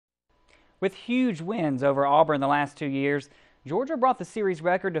With huge wins over Auburn the last 2 years, Georgia brought the series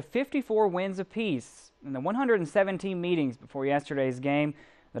record to 54 wins apiece. In the 117 meetings before yesterday's game,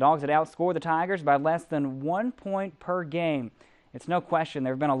 the Dogs had outscored the Tigers by less than 1 point per game. It's no question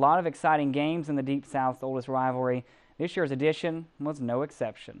there have been a lot of exciting games in the Deep South's oldest rivalry. This year's edition was no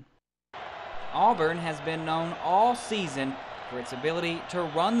exception. Auburn has been known all season for its ability to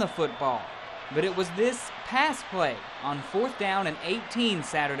run the football. But it was this pass play on 4th down and 18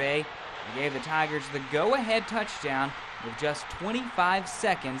 Saturday that gave the Tigers the go-ahead touchdown with just 25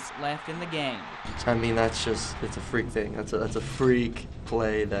 seconds left in the game. I mean, it's a freak thing. That's a freak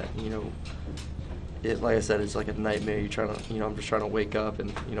play that, like I said, it's like a nightmare. I'm just trying to wake up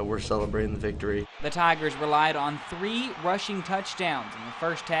and, we're celebrating the victory. The Tigers relied on 3 rushing touchdowns in the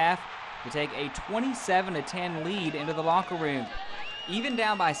first half to take a 27-10 lead into the locker room. Even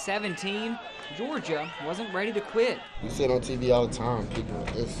down by 17, Georgia wasn't ready to quit. We see it on TV all the time.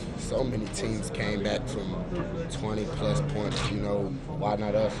 So many teams came back from 20-plus points, why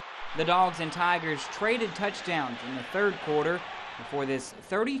not us? The Dogs and Tigers traded touchdowns in the third quarter before this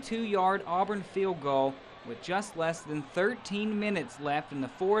 32-yard Auburn field goal with just less than 13 minutes left in the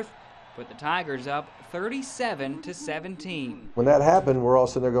fourth put the Tigers up 37-17. When that happened, we're all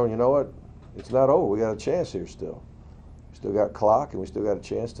sitting there going, you know what? It's not over. We got a chance here still. We still got clock, and we still got a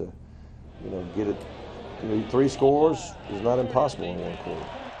chance to, get it. 3 scores is not impossible in 1 quarter.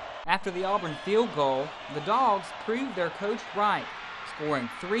 After the Auburn field goal, the Dogs proved their coach right, scoring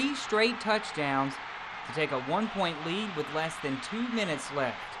 3 straight touchdowns to take a 1-point lead with less than 2 minutes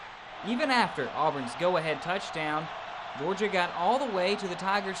left. Even after Auburn's go-ahead touchdown, Georgia got all the way to the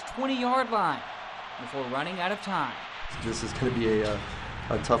Tigers' 20-yard line before running out of time. This is going to be a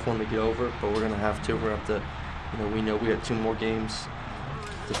tough one to get over, but we're going to have to. We're going to have to, we know we got 2 more games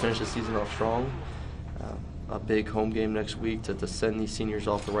to finish the season off strong. A big home game next week to send these seniors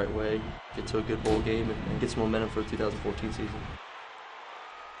off the right way, get to a good bowl game, and get some momentum for the 2014 season.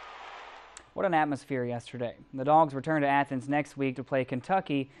 What an atmosphere yesterday. The Dogs return to Athens next week to play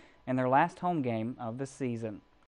Kentucky in their last home game of the season.